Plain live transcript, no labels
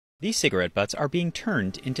These cigarette butts are being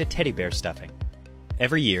turned into teddy bear stuffing.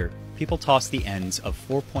 Every year, people toss the ends of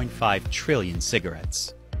 4.5 trillion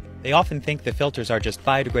cigarettes. They often think the filters are just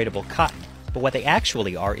biodegradable cotton, but what they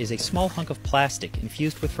actually are is a small hunk of plastic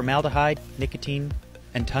infused with formaldehyde, nicotine,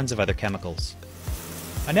 and tons of other chemicals.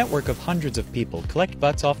 A network of hundreds of people collect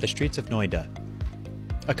butts off the streets of Noida.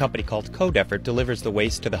 A company called Code Effort delivers the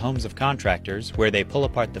waste to the homes of contractors, where they pull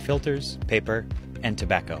apart the filters, paper, and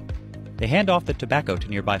tobacco. They hand off the tobacco to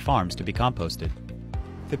nearby farms to be composted.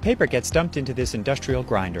 The paper gets dumped into this industrial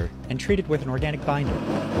grinder and treated with an organic binder.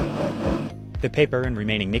 The paper and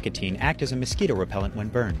remaining nicotine act as a mosquito repellent when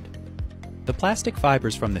burned. The plastic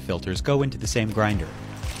fibers from the filters go into the same grinder.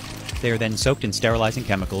 They are then soaked in sterilizing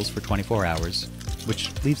chemicals for 24 hours,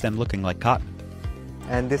 which leaves them looking like cotton.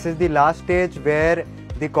 And this is the last stage where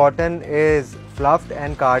the cotton is fluffed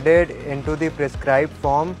and carded into the prescribed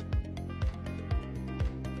form.